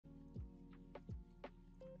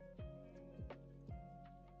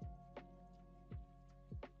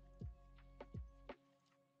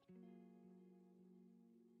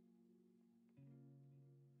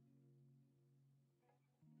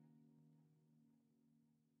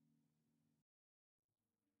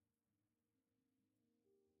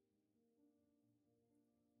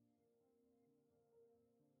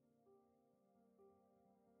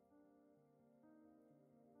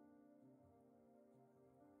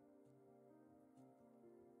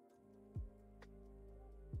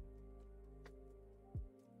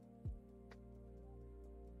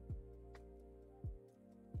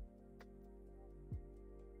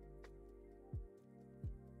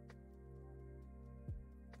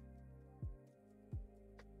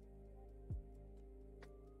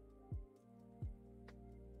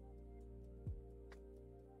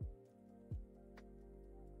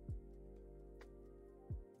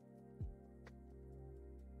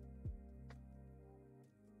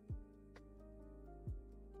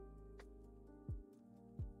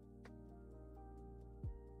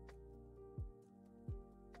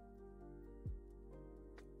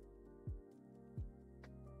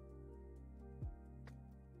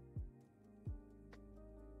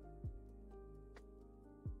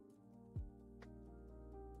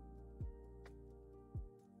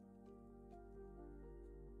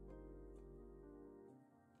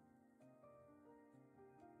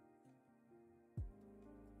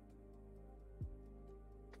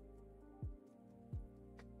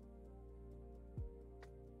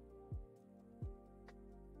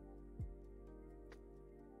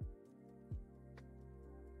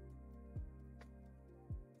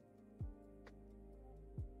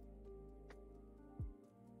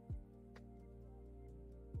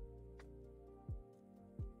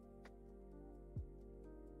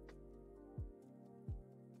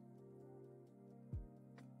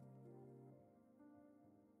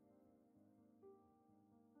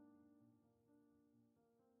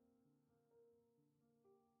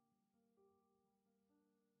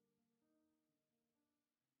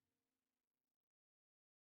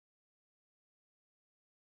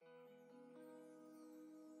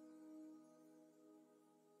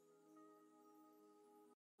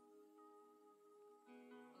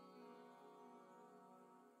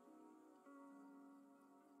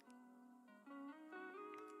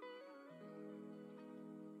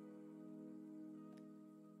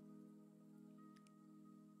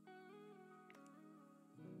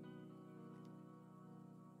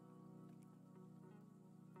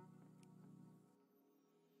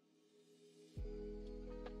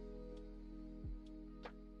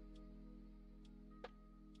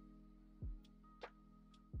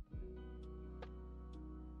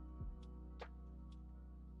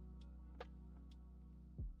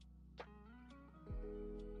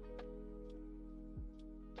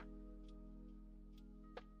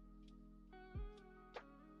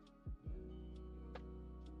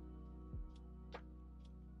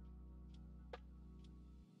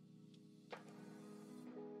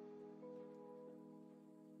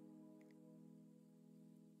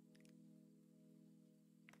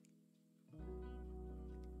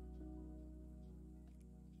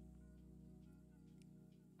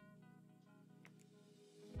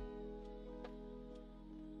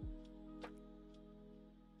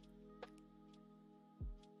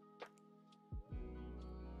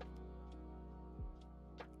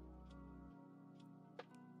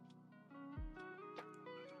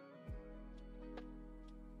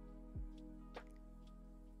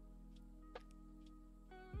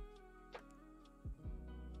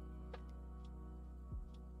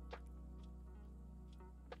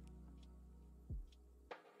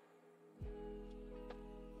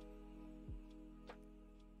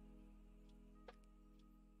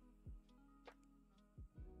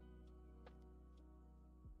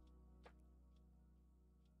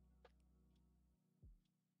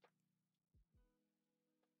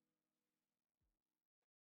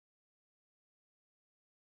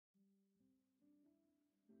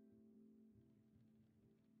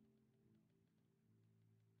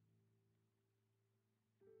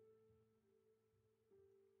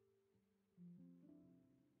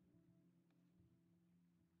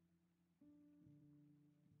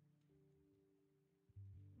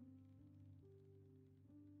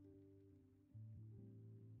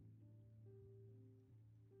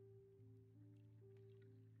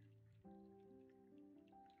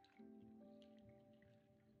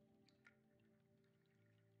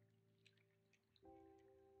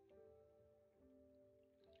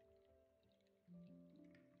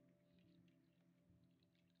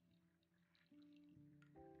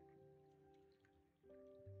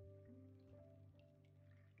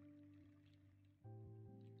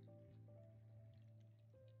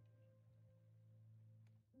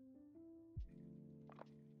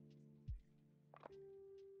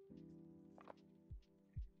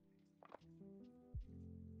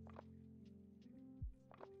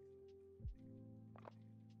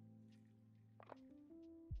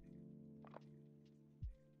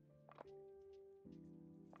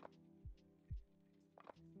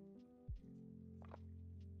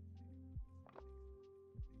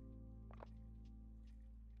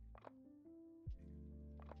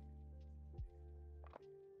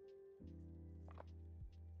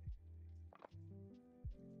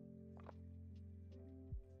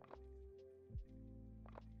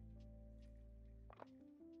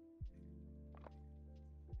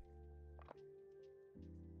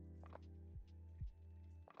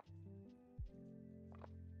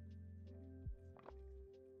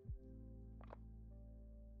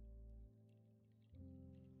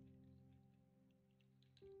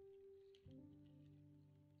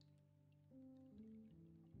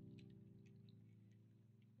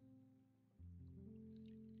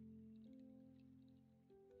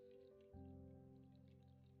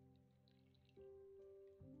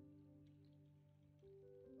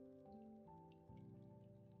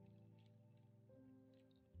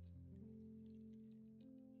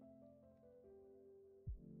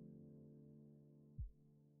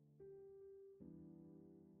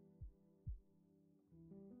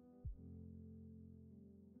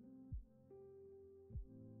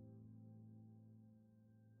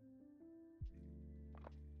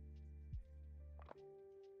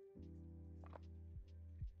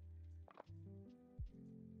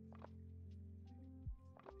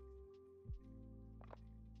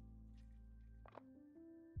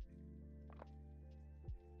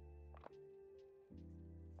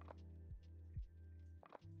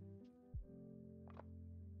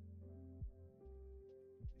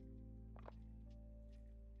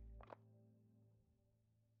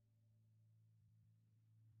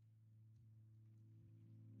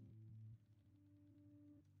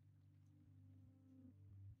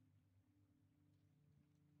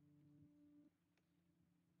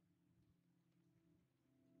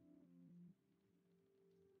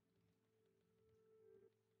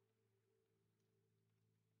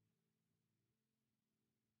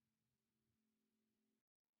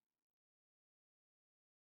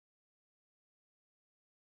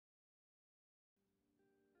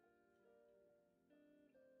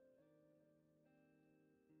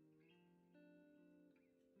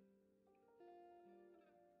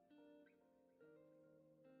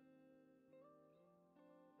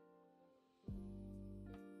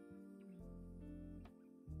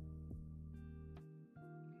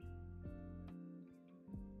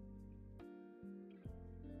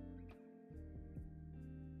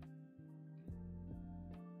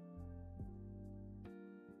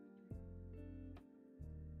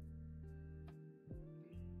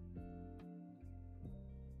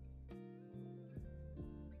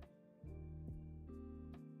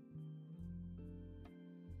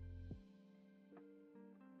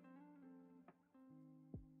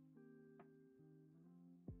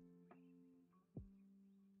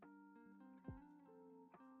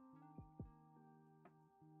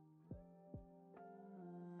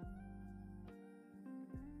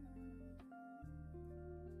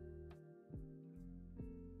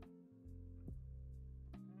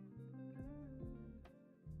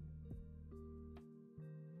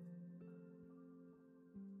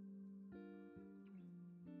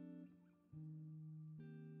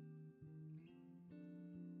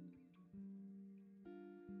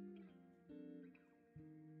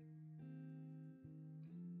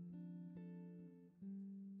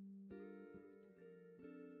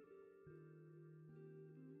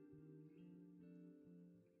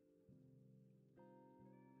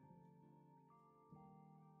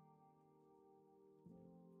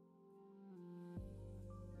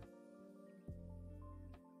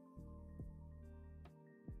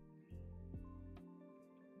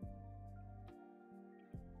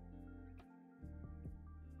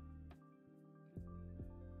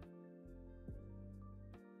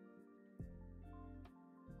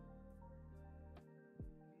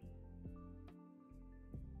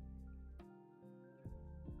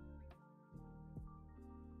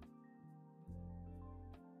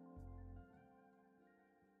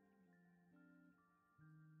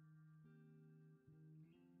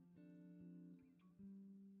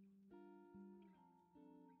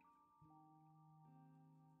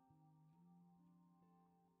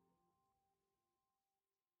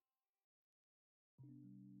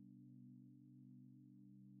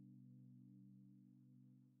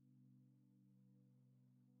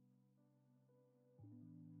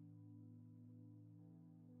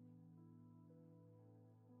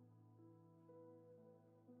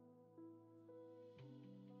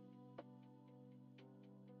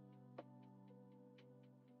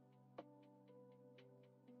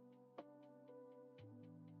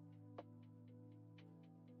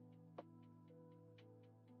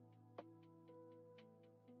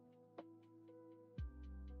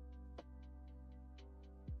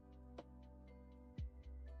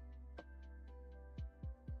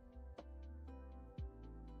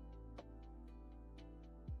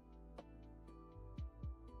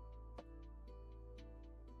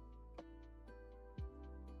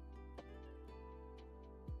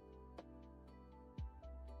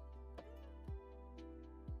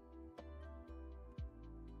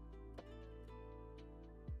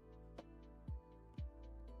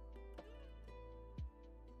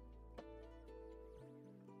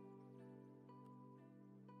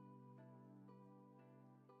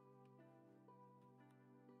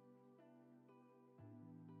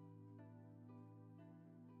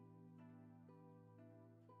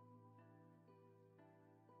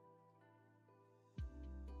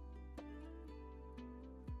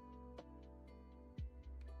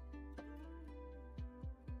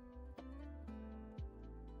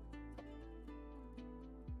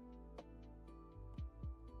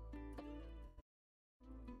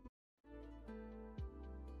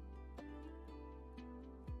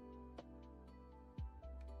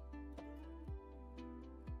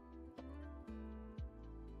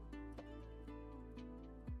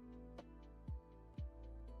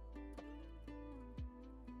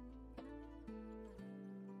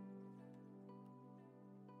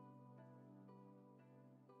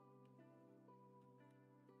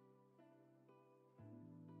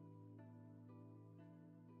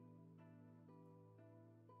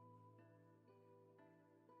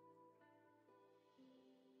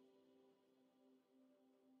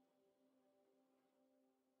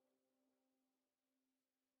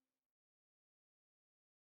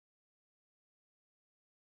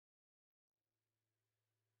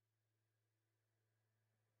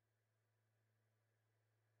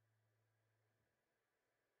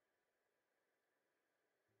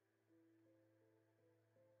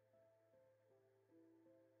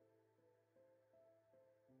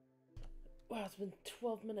Wow, it's been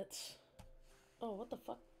 12 minutes. Oh, what the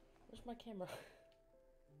fuck? Where's my camera?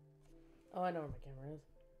 Oh, I know where my camera is.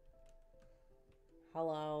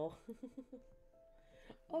 Hello.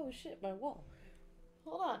 Oh shit, my wall.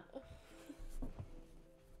 Hold on. Oh,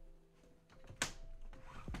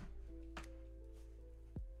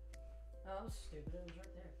 that was stupid. It was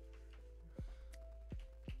right there.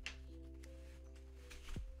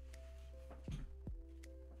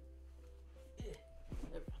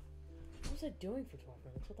 What was I doing for 12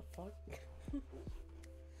 minutes? What the fuck?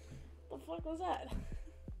 What the fuck was that?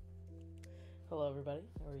 Hello, everybody.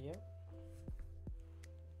 How are you?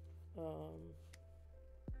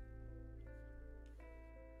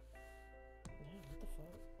 Yeah, what the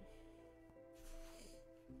fuck?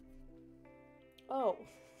 Oh.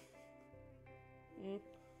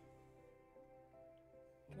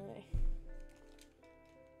 Can I?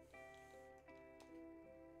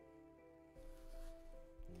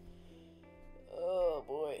 Oh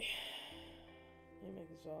boy. I'm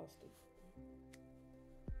exhausted.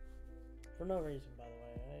 For no reason, by the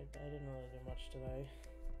way. I didn't really do much today.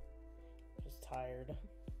 Just tired.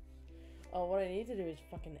 Oh, what I need to do is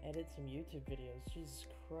fucking edit some YouTube videos. Jesus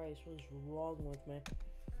Christ, what is wrong with me?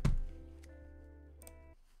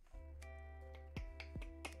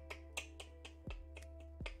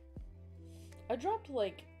 I dropped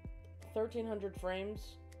like 1,300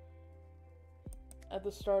 frames at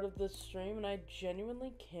the start of this stream, and I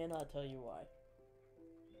genuinely cannot tell you why.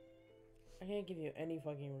 I can't give you any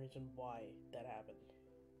fucking reason why that happened.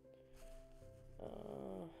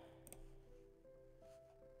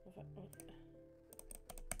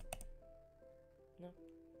 No,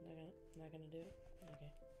 not gonna do it.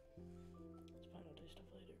 Okay, it's fine. I'll do stuff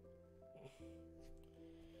later.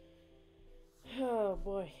 Oh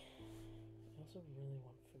boy, I also really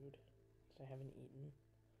want food because I haven't eaten.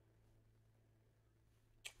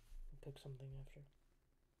 I'll cook something after.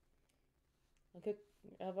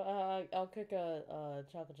 I'll cook a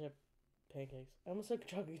chocolate chip pancakes. I almost said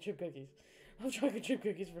chocolate chip cookies. I'll have chocolate chip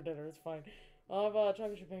cookies for dinner. It's fine. I'll have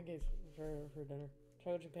chocolate chip pancakes for dinner.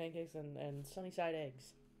 Chocolate chip pancakes and sunny side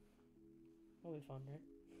eggs. That'll be fun, right?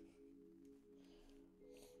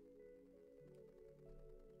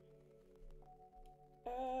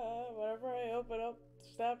 Whenever I open up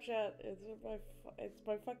Snapchat, it's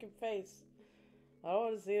my fucking face. I don't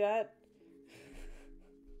want to see that.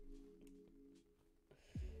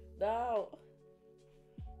 No.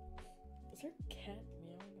 Is there a cat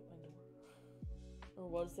meowing at my door? Or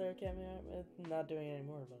was there a cat meowing? It's not doing it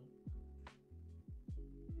anymore, but.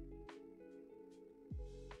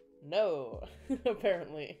 No,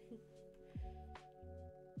 apparently.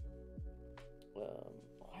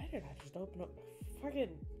 Why did I just open up?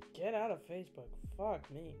 Fucking get out of Facebook. Fuck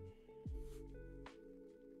me.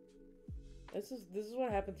 This is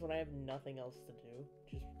what happens when I have nothing else to do.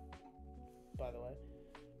 Just, by the way.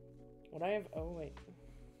 When I have, oh wait.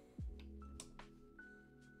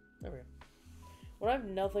 There we go. When I have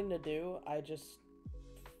nothing to do, I just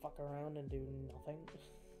fuck around and do nothing.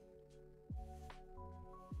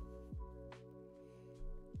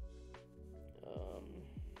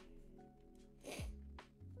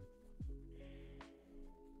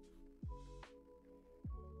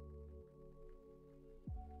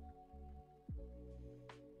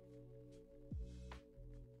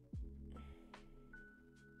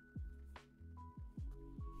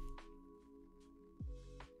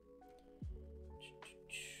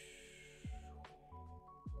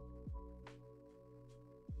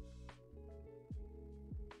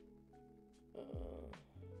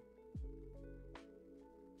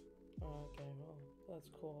 Okay, well, that's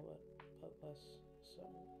cool, but less so.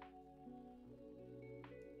 And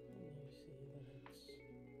you see that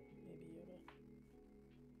it's maybe Yoda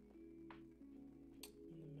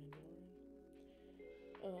in the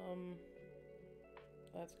Mandalorian.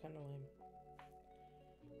 That's kind of lame.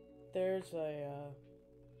 There's a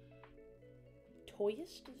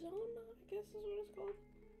Toyist Zone, I guess is what it's called.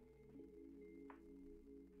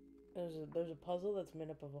 There's a puzzle that's made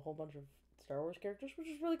up of a whole bunch of Star Wars characters, which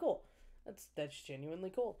is really cool. That's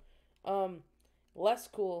genuinely cool. Less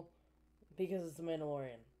cool because it's the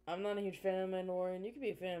Mandalorian. I'm not a huge fan of Mandalorian. You can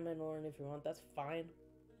be a fan of Mandalorian if you want. That's fine.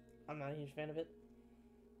 I'm not a huge fan of it.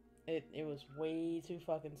 It was way too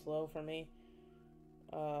fucking slow for me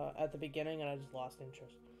at the beginning, and I just lost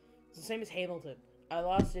interest. It's the same as Hamilton. I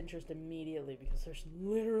lost interest immediately because there's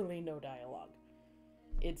literally no dialogue.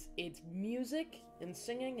 It's music and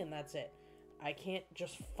singing, and that's it. I can't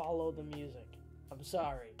just follow the music. I'm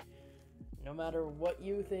sorry. No matter what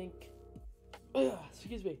you think...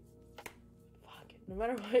 excuse me. Fuck it. No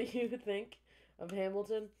matter what you think of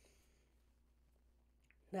Hamilton,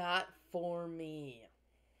 Not for me.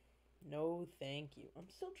 No, thank you. I'm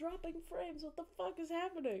still dropping frames. What the fuck is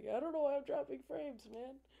happening? I don't know why I'm dropping frames,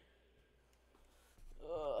 man.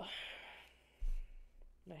 Ugh.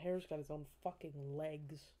 My hair's got its own fucking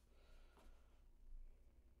legs.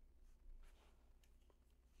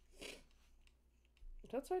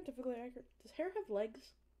 Is that scientifically accurate? Does hair have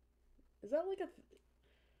legs? Is that like a...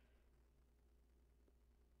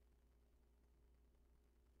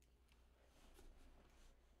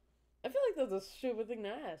 I feel like that's a stupid thing to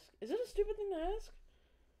ask. Is it a stupid thing to ask?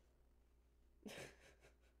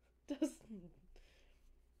 Does...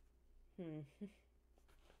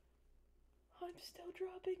 I'm still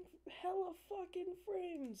dropping hella fucking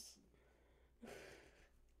frames.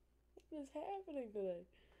 What is happening today?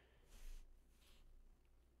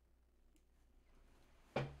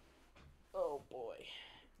 Oh boy.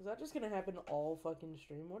 Is that just gonna happen all fucking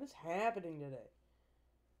stream? What is happening today?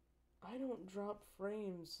 I don't drop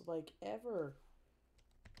frames like ever.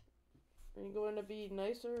 Are you going to be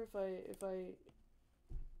nicer if I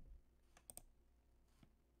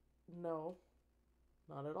No,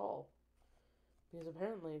 not at all. Because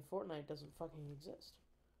apparently Fortnite doesn't fucking exist.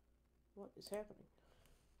 What is happening?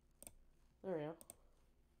 There we go.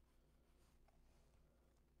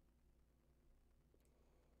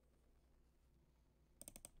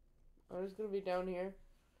 I'm just gonna be down here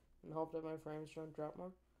and hope that my frames don't drop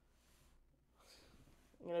more.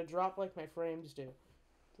 I'm gonna drop like my frames do.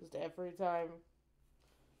 Just every time.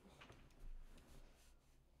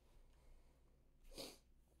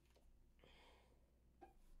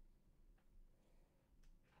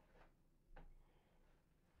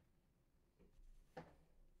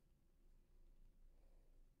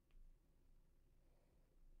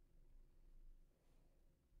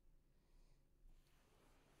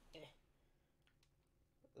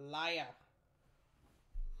 Liar.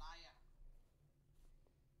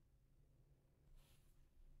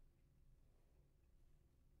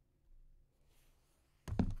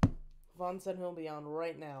 Vaughn said he'll be on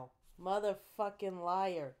right now. Motherfucking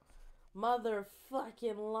liar.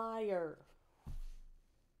 Motherfucking liar.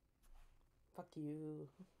 Fuck you.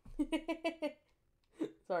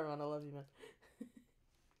 Sorry, man. I love you, man.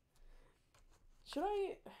 Should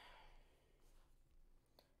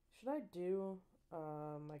I do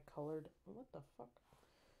my colored... What the fuck?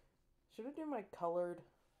 Should I do my colored...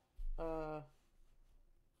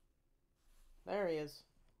 There he is.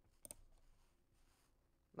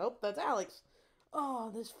 Nope, that's Alex. Oh,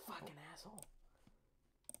 this fucking asshole.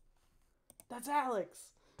 That's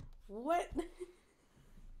Alex. What?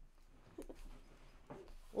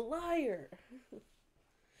 Liar.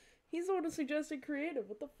 He's the one who suggested creative.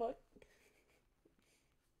 What the fuck?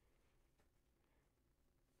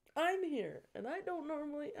 I'm here, and I'm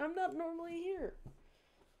not normally here.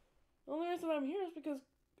 The only reason I'm here is because,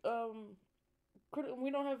 we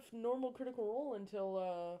don't have normal Critical Role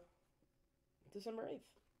until, December 8th.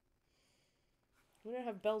 We don't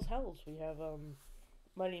have Bell's Hells. We have,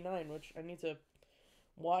 Mighty Nine, which I need to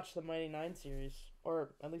watch the Mighty Nine series,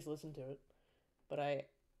 or at least listen to it. But I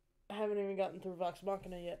haven't even gotten through Vox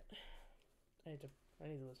Machina yet. I need to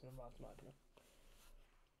listen to Vox Machina.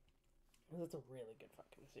 That's a really good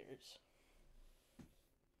fucking series.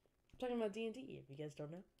 I'm talking about D&D, if you guys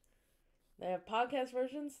don't know. They have podcast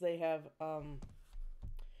versions. They have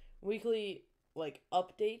weekly like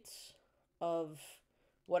updates of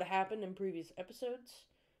what happened in previous episodes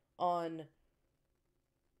on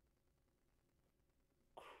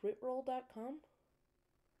critroll.com,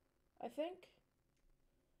 I think.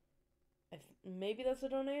 Maybe that's a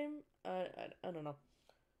domain. I don't know.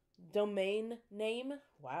 Domain name.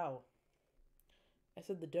 Wow. I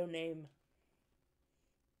said the domain.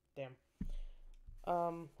 Damn.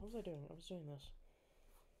 What was I doing? I was doing this.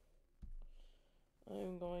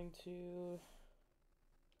 I'm going to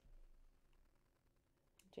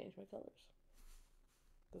change my colors.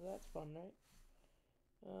 Because that's fun, right?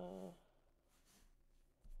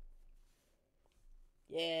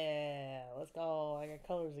 Yeah, let's go. I got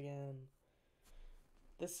colors again.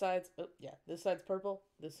 This side's, this side's purple.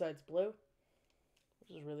 This side's blue.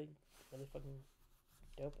 Which is really, really fucking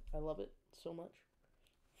dope. I love it so much.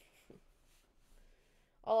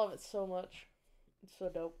 I love it so much. It's so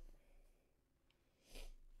dope.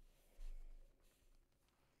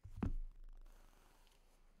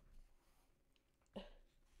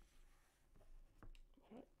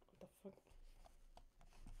 What the fuck?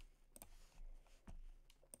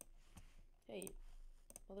 Hey,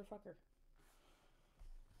 motherfucker.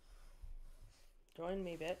 Join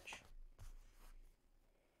me, bitch.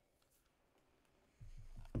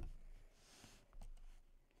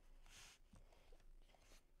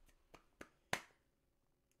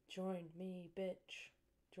 Join me, bitch.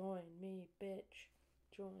 Join me, bitch.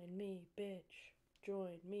 Join me, bitch.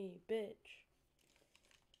 Join me, bitch.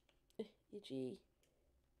 Itchy.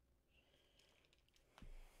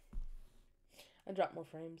 I dropped more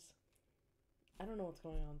frames. I don't know what's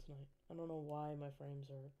going on tonight. I don't know why my frames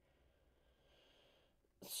are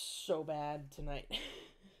so bad tonight. I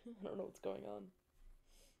don't know what's going on.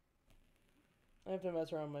 I have to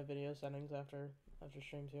mess around with my video settings after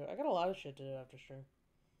stream too. I got a lot of shit to do after stream.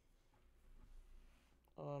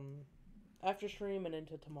 After stream and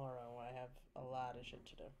into tomorrow, I have a lot of shit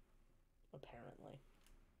to do. Apparently.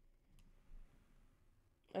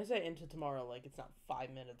 I say into tomorrow like it's not 5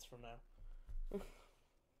 minutes from now.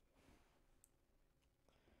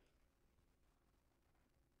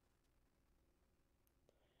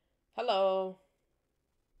 Hello.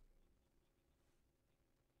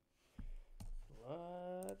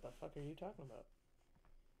 What the fuck are you talking about?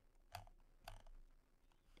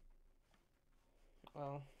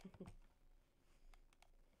 Oh.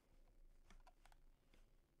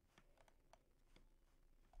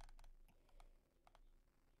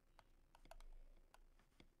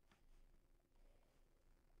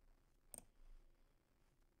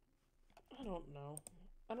 I don't know.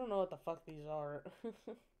 I don't know what the fuck these are.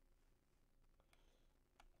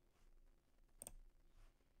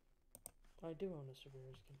 I do own a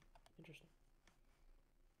superhero skin. Interesting.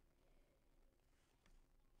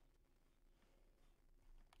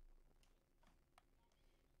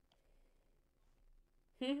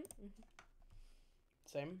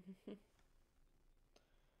 Same. I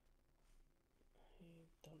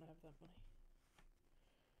don't have that money.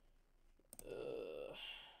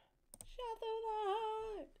 Shot through the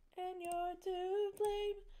heart, and you're to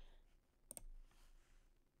blame.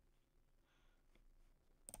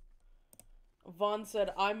 Vaughn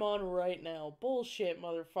said, I'm on right now. Bullshit,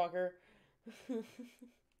 motherfucker.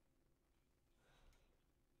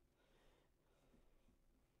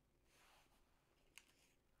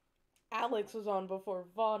 Alex was on before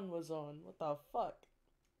Vaughn was on. What the fuck?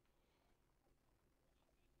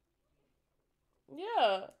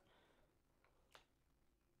 Yeah.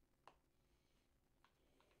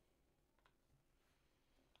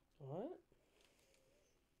 What?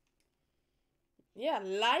 Yeah,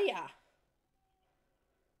 liar.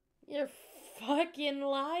 You're fucking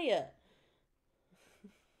liar.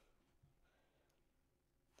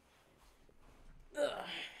 Ugh.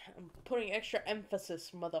 I'm putting extra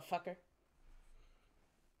emphasis, motherfucker.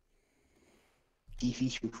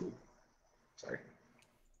 Sorry.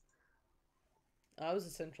 I was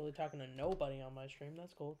essentially talking to nobody on my stream.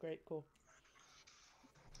 That's cool. Great, cool.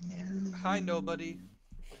 Hi, nobody.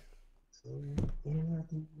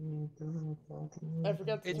 I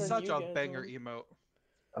forgot to It's turn such you a guys banger on. emote.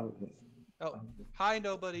 Oh, Hi,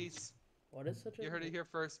 nobodies. What is such a... You heard it here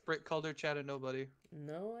first. Britt Calder chatted nobody.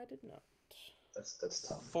 No, I did not. that's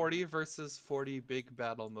tough. 40 versus 40 big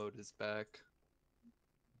battle mode is back.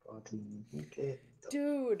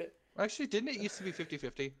 Dude. Actually, didn't it used to be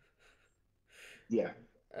 50-50? Yeah.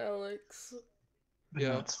 Alex. But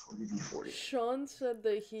now it's 40v40. Sean said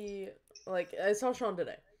that he... Like, I saw Sean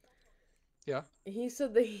today. Yeah. He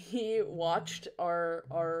said that he watched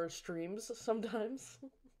our streams sometimes.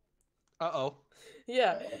 Uh-oh.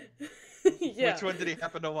 Yeah. Yeah. Which one did he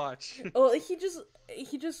happen to watch? Well,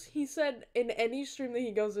 he said in any stream that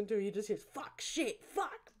he goes into, he just hears, fuck, shit,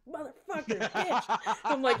 fuck, motherfucker, bitch.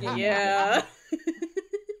 I'm like, yeah.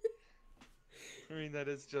 I mean, that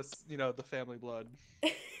is just, you know, the family blood.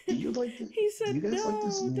 Do you like this? He said, do you guys no, like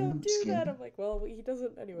this new don't do skin? that. I'm like, well, he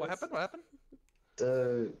doesn't anyways. What happened? What happened?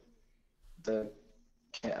 The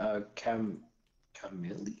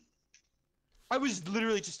Camille. I was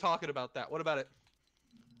literally just talking about that. What about it?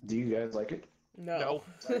 Do you guys like it? No.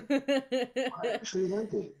 I actually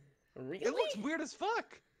like it. Really? It looks weird as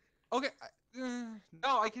fuck. Okay.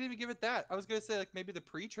 No, I can't even give it that. I was gonna say like maybe the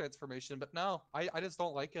pre-transformation, but no, I just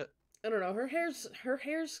don't like it. I don't know. Her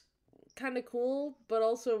hair's kind of cool, but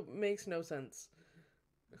also makes no sense.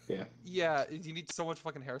 Yeah. Yeah, you need so much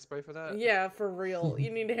fucking hairspray for that. Yeah, for real. You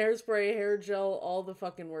need hairspray, hair gel, all the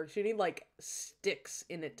fucking works. You need like sticks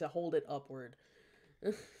in it to hold it upward.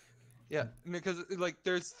 Yeah, because like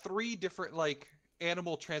there's 3 different like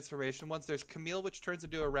animal transformation ones. There's Camille, which turns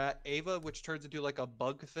into a rat, Ava, which turns into like a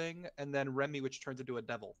bug thing, and then Remy, which turns into a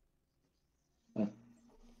devil.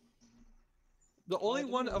 The only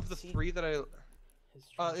one of the 3 that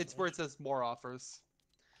it's where it says more offers.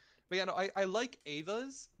 But yeah, no, I like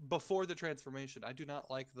Ava's before the transformation. I do not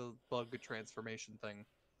like the bug transformation thing.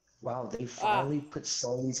 Wow, they finally put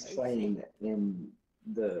Sully's plane in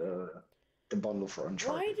the the bundle for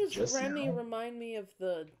Uncharted. Why does just Remy now. remind me of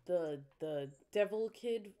the devil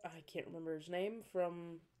kid? I can't remember his name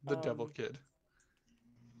from The Devil Kid.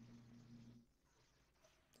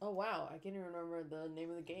 Oh wow, I can't even remember the name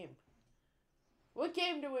of the game. What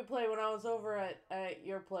game did we play when I was over at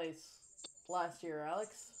your place last year,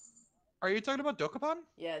 Alex? Are you talking about Dokapon?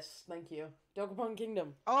 Yes, thank you. Dokapon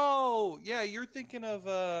Kingdom. Oh, yeah, you're thinking of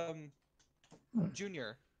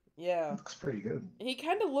Junior. Yeah. Looks pretty good. He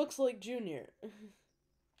kind of looks like Junior.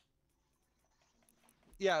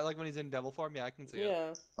 Yeah, like when he's in devil form. Yeah, I can see it.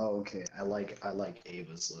 Yeah. Oh, okay. I like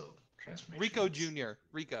Ava's little transformation. Rico Junior.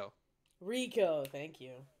 Rico. Rico, thank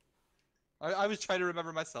you. I was trying to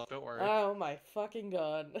remember myself. Don't worry. Oh my fucking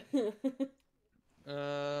god. I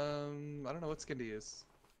don't know what skin to use.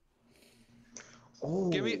 Oh,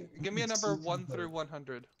 Give me a number 1 through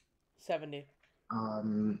 100. 70.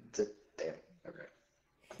 Damn. Okay.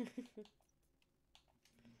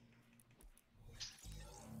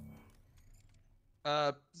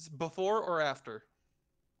 Before or after?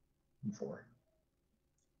 4.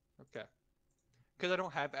 Okay. Because I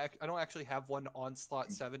don't actually have one on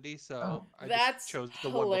slot 70, so Oh. I That's just chose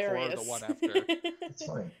the hilarious. one before or the one after. That's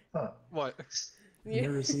fine. Huh. What? I've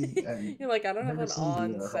never seen. You're like, I don't have never one seen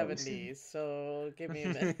on the Harley skin. 70, so give me a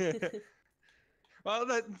minute.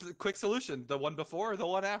 Well, quick solution: the one before or the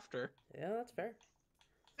one after. Yeah, that's fair.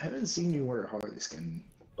 I haven't seen you wear Harley skin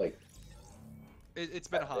like. It's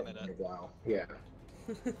been a hot in minute. a while. Yeah.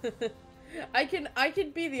 I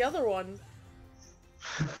can be the other one.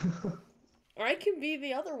 I can be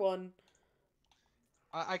the other one.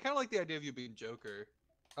 I kind of like the idea of you being Joker.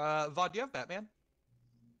 Vaughn, do you have Batman?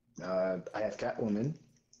 I have Catwoman.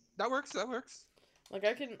 That works. That works. Like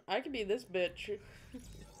I can be this bitch.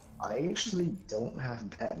 I actually don't have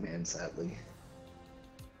Batman, sadly.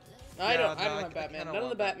 I don't I have Batman. kinda None of the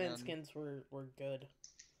want Batman Batman. skins were good.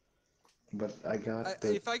 But I got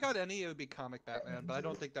the. If I got any, it would be comic Batman, but I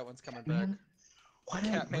don't think that one's coming back. Batman? Why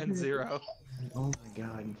did Catman Zero. Oh my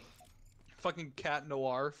god. Fucking Cat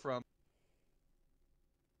Noir from.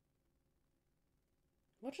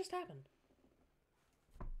 What just happened?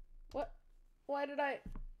 What? Why did I?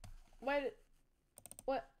 Why did?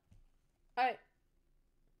 What? I.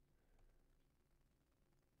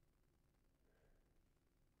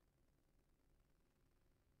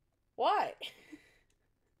 Why?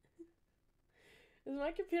 Is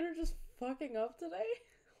my computer just fucking up today?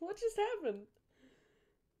 What just happened?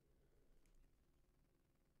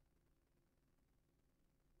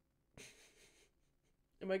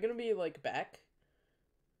 Am I gonna be like back?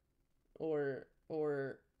 Or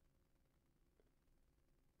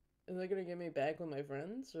is it gonna get me back with my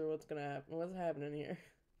friends, or what's gonna happen? What's happening here?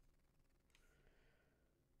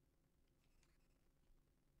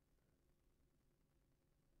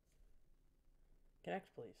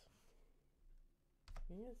 Connect, please.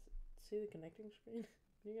 Can you guys see the connecting screen?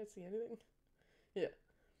 Can you guys see anything? Yeah.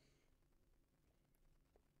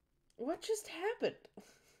 What just happened?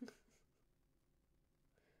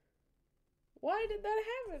 Why did that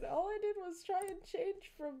happen? All I did was try and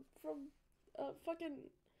change from fucking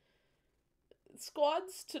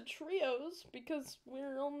squads to trios because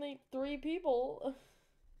we're only 3 people.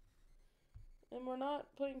 And we're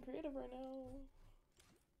not playing creative right now.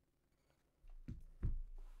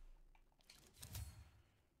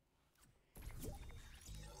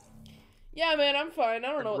 Yeah, man, I'm fine.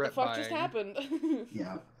 I don't know what the fuck just happened.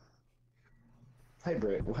 Yeah. Hi,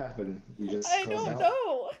 Britt. What happened? You just. I closed don't out?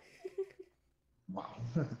 know. Wow.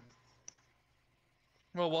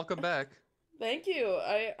 Well, welcome back. Thank you.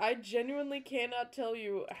 I genuinely cannot tell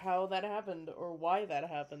you how that happened or why that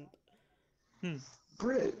happened.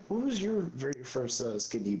 Britt, what was your very first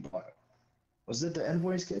skin you bought? Was it the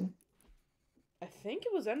Envoy skin? I think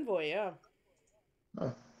it was Envoy, yeah.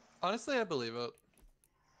 Oh. Honestly, I believe it.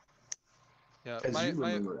 Yeah, As you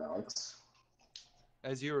remember, Alex.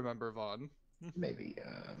 As you remember, Vaughn. Maybe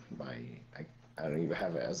I don't even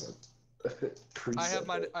have it as a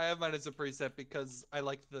preset. I have mine as a preset because I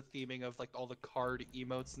liked the theming of like all the card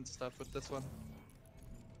emotes and stuff with this one.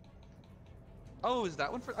 Oh, is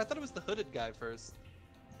that one for? I thought it was the hooded guy first.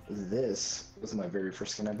 This was my very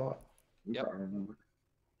first skin I bought. You Yep. probably remember.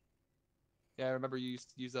 Yeah, I remember you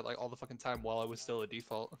used to use that like all the fucking time while I was still a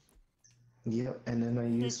default. Yep, and then I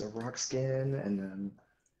used a rock skin, and then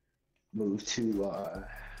moved to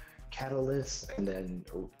Catalyst, and then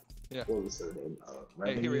Yeah. what was her name?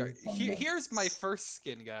 Hey, here we are. Revenue. Here's my first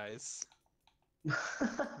skin, guys.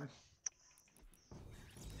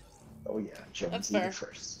 Oh yeah, That's Jonesy fair.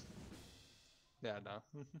 first. Yeah, no.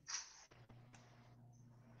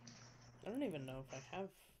 I don't even know if I have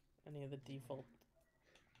any of the default.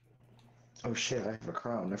 Oh shit, I have a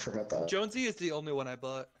crown. I forgot that. Jonesy is the only one I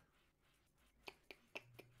bought.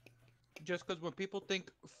 Just because when people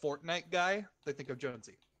think Fortnite guy, they think of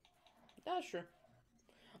Jonesy. That's true.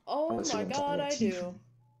 Oh Unless you my want to talk god, about I Tifa. do.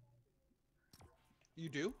 You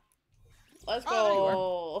do? Let's Oh, there you are.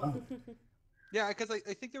 go. Oh. Yeah, because I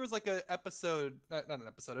think there was like a episode, not an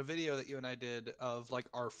episode, a video that you and I did of like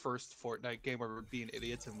our first Fortnite game where we were being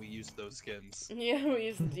idiots and we used those skins. Yeah, we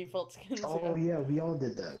use the default skins. Oh yeah, we all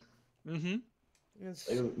did that. Mm-hmm. Yeah,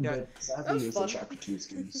 Yeah. But that sadly, was it was fun. the chapter 2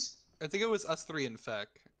 skins. I think it was us three in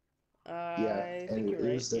fact. Yeah, I and think you're it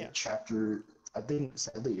right. was the Yeah. chapter. I think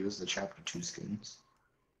sadly it was the chapter 2 skins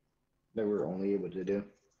that we're only able to do.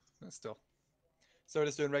 Still. So we're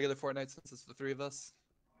just doing regular Fortnite since it's the three of us.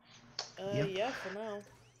 Yep. Yeah, for now.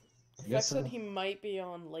 I Feck guess said so. he might be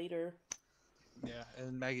on later. Yeah,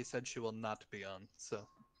 and Maggie said she will not be on, so.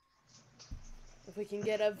 If we can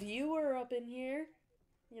get a viewer up in here,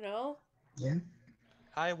 you know? Yeah.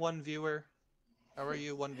 Hi, one viewer. How are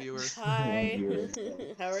you, one viewer? Hi. viewer.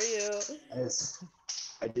 How are you?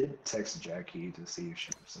 I did text Jackie to see if she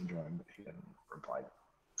was enjoying, but she hadn't replied.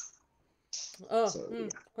 Oh, So, yeah.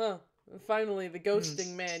 huh. Finally, the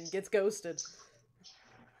ghosting man gets ghosted.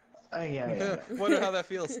 Yeah. Wonder how that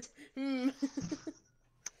feels. No,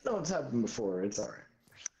 it's happened before. It's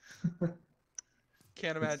alright.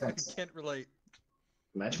 Can't imagine. Can't relate.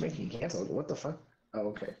 Matchmaking canceled? What the fuck? Oh,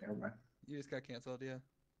 okay. Never mind. You just got canceled, yeah.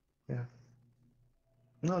 Yeah.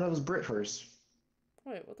 No, that was Brit first.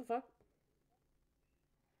 Wait, what the fuck?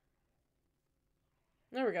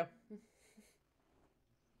 There we go.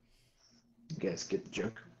 You guys get the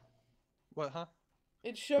joke? What, huh?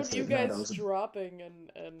 It showed you No, that guys was a- dropping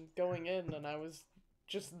and going in, and I was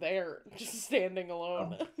just there, just standing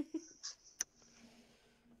alone. Oh.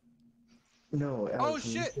 No. Oh, Alex,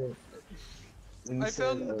 when you shit! said- when you I said,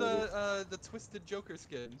 found the Twisted Joker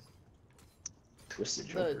skin. Twisted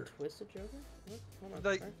The Joker. Twisted Joker? What? Hold on.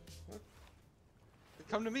 Like- What?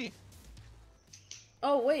 Come to me.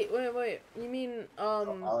 Oh, wait. You mean,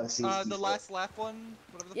 I see. The last laugh one?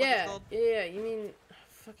 Whatever the fuck it's yeah, called? yeah, you mean,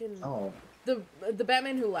 fucking, Oh. the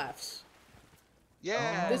Batman who laughs.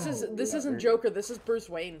 Yeah! This Oh, isn't yeah. Joker, this is Bruce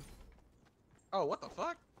Wayne. Oh, what the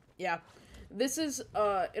fuck? Yeah. This is,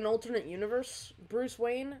 an alternate universe Bruce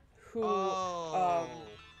Wayne, who, Oh.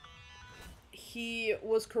 he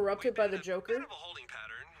was corrupted by the Joker, Bit of a holding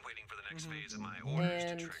pattern, waiting for the next phase of my orders to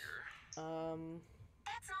and, trigger.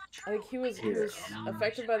 I think he was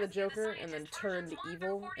affected by the Joker and then turned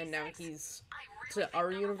evil, and now he's to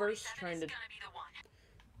our universe trying to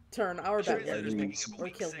turn our Batman Translator's Batman picking up a or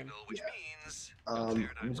weak kill him. signal, which Yeah. means I'm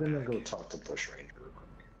paradigm's gonna back. go talk to Bush Ranger real quick.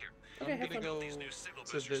 Okay, I'm have gonna fun. go These new signal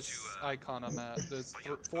to boosters this to, icon I'm at. There's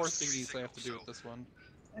four thingies I have to do with this one.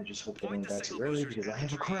 I just hope I point don't the die too signal early boosters because I at have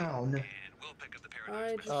the a tree, crown. and we'll pick up the I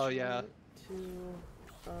paradigm's just back. Oh, yeah.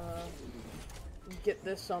 want to get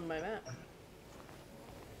this on my map.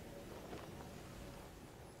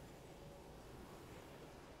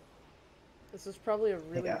 This is probably a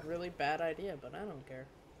Yeah. really bad idea, but I don't care.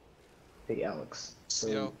 Hey Alex, so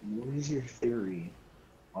Yo. what is your theory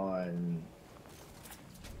on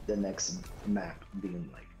the next map being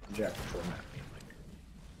like, the chapter 4 map being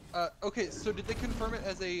like? Okay, so did they confirm it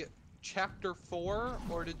as a chapter 4,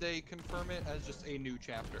 or did they confirm it as just a new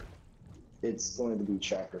chapter? It's going to be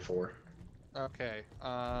chapter 4. Okay,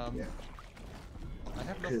 Yeah. I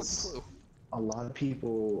have no fucking 'Cause- clue. A lot of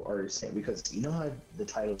people are saying, because you know how the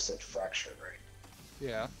title said fractured, right?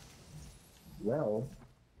 Yeah. Well,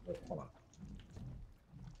 wait, hold on.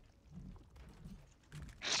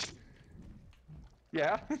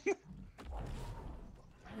 Yeah?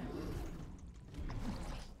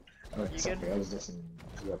 Oh, You sorry, good? I was listening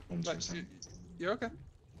to what things you were saying. You're okay.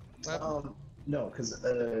 What happened? No, because,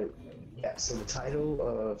 yeah, so the title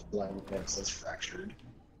of Blind Event says fractured,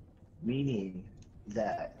 meaning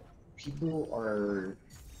that people are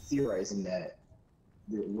theorizing that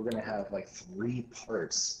we're going to have like 3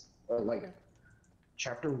 parts, or like Okay.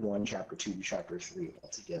 chapter 1, chapter 2, chapter 3 all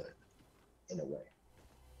together, in a way.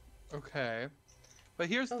 Okay. But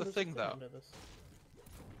here's Oh, the there's thing, a though. command to this.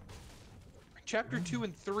 Chapter 2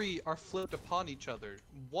 and 3 are flipped upon each other.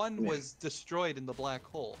 One Yeah. was destroyed in the black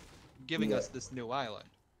hole, giving Yeah. us this new island.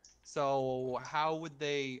 So how would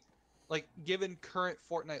they, like, given current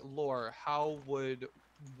Fortnite lore, how would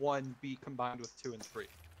 1 be combined with 2 and 3?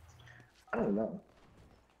 I don't know.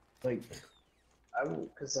 Like,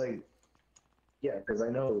 because like, yeah, because I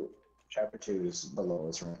know chapter 2 is below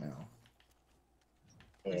us right now.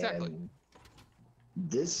 And Exactly.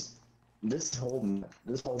 this whole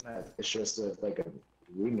map is just like a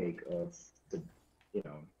remake of the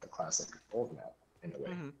the classic old map in a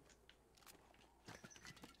way. Mhm.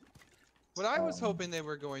 What I was hoping they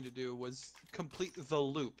were going to do was complete the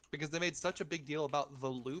loop, because they made such a big deal about the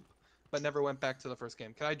loop, but never went back to the first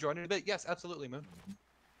game. Can I join in a bit? Yes, absolutely, Moon.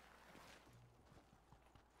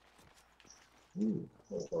 Ooh,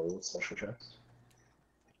 hello, special chest.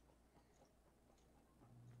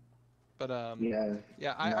 But Yeah.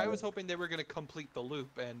 I was hoping they were gonna complete the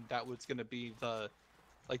loop, and that was gonna be the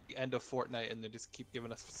the end of Fortnite, and they just keep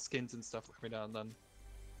giving us skins and stuff every now and then.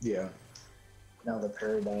 Yeah. Now the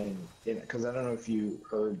paradigm, because I don't know if you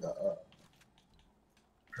heard the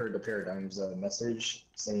paradigm's message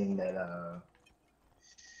saying that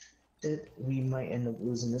we might end up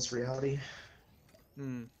losing this reality.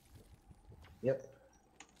 Hmm. Yep.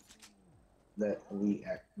 That we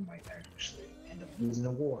might actually end up losing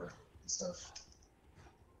a war and stuff.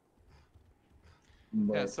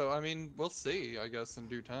 But, Yeah. So I mean, we'll see. I guess in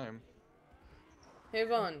due time. Hey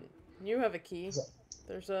Vaughn, you have a key.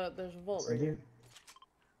 There's a vault right here.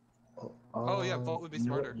 Oh yeah, vault would be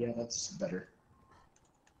smarter. Yeah, that's better.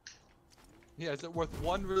 Yeah, is it worth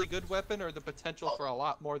one really good weapon or the potential for a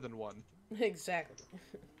lot more than one? Exactly.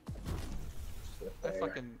 I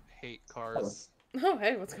fucking hate cars. Oh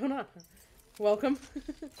hey, what's going on? Welcome.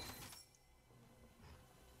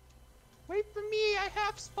 Wait for me, I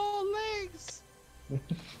have small legs!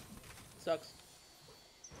 Sucks.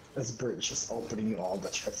 This bird's just opening all the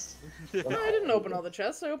chests. No, I didn't open all the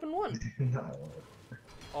chests, I opened one. No.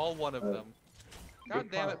 All one of them. God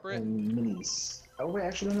damn it, Britt. Minis. Oh wait,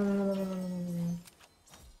 actually, no.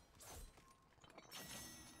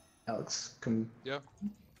 Alex, come. Yeah.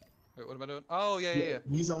 Wait, what am I doing? Oh, yeah.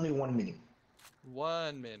 Use only one mini.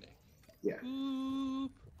 1 minute. Yeah. Boop.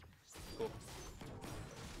 Cool.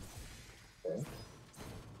 Okay.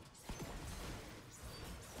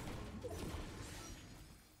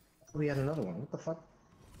 We had another one. What the fuck?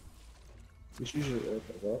 It's usually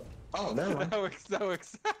well. Oh, never mind. That works. That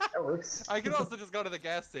works. I could also just go to the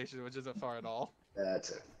gas station, which isn't far at all.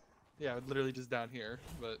 That's it. Yeah, literally just down here,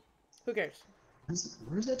 but... Who cares?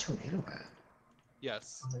 Where's that tornado at?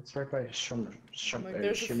 Yes. Oh, it's right by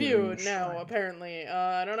There's a few now, apparently.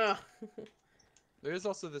 I don't know. There is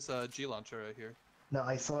also this G launcher right here. No,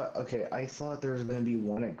 I thought there was gonna be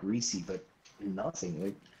one at Greasy, but nothing.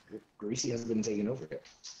 Like, Greasy hasn't been taken over yet.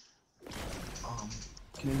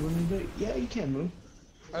 Can you move a bit? Yeah, you can move.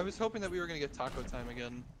 I was hoping that we were gonna get taco time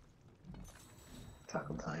again.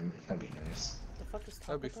 Taco time. That'd be nice. The fuck is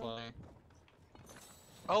taco That'd be time? funny.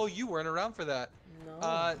 Oh, you weren't around for that.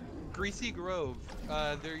 No. Greasy Grove.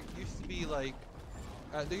 There used to be like,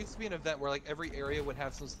 there used to be an event where like every area would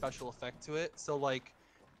have some special effect to it. So like,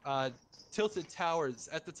 Tilted Towers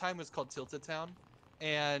at the time was called Tilted Town,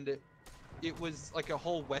 and it was like a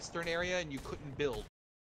whole western area, and you couldn't build.